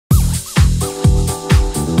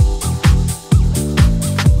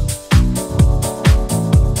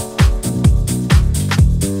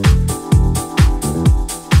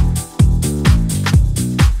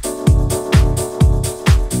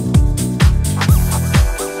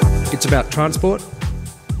It's about transport,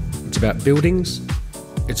 it's about buildings,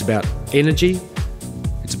 it's about energy,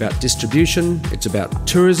 it's about distribution, it's about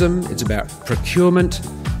tourism, it's about procurement.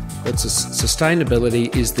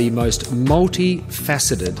 Sustainability is the most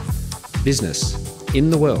multifaceted business in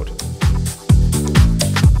the world.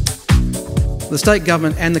 The state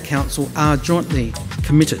government and the council are jointly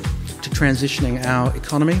committed to transitioning our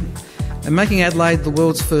economy, and making Adelaide the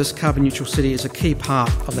world's first carbon neutral city is a key part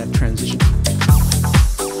of that transition.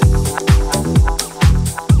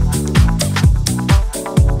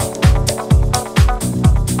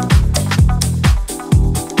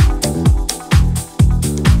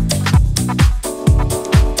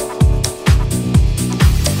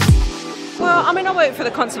 I work for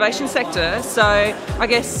the conservation sector, so I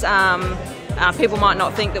guess people might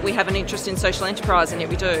not think that we have an interest in social enterprise, and yet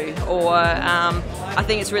we do. Or I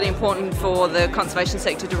think it's really important for the conservation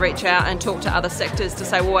sector to reach out and talk to other sectors to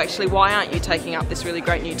say, well, actually, why aren't you taking up this really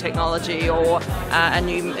great new technology or a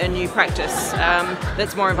new practice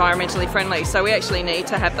that's more environmentally friendly? So we actually need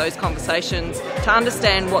to have those conversations to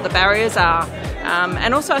understand what the barriers are.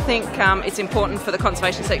 And also I think it's important for the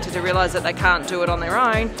conservation sector to realise that they can't do it on their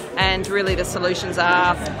own, and really the solutions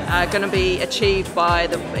are going to be achieved by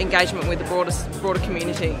the engagement with the broader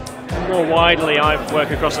community. More widely, I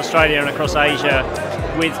work across Australia and across Asia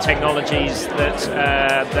with technologies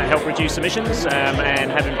that help reduce emissions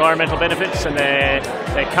and have environmental benefits, and they're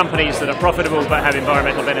companies that are profitable but have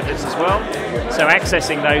environmental benefits as well. So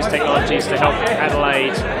accessing those technologies to help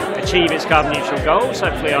Adelaide achieve its carbon neutral goals,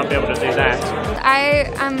 hopefully I'll be able to do that. I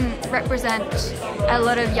represent a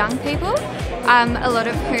lot of young people, a lot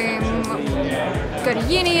of whom go to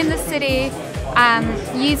uni in the city,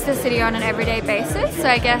 use the city on an everyday basis. So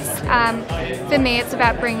I guess for me it's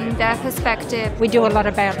about bringing their perspective. We do a lot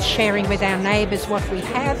about sharing with our neighbours what we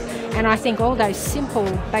have, and I think all those simple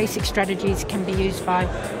basic strategies can be used by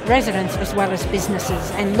residents as well as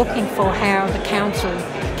businesses, and looking for how the council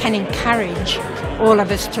can encourage all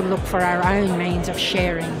of us to look for our own means of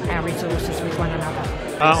sharing our resources with one another.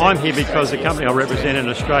 I'm here because the company I represent in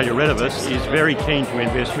Australia, Redivivus, is very keen to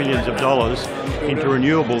invest millions of dollars into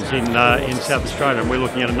renewables in South Australia, and we're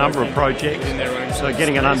looking at a number of projects. So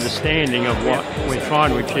getting an understanding of what we're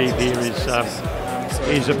trying to achieve here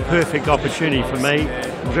is a perfect opportunity for me.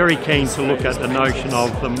 Very keen to look at the notion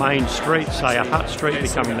of the main street, say a Hutt Street,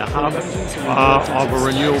 becoming the hub of a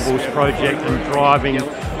renewables project, and driving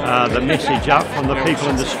the message up from the people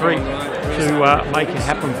in the street to make it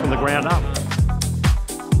happen from the ground up.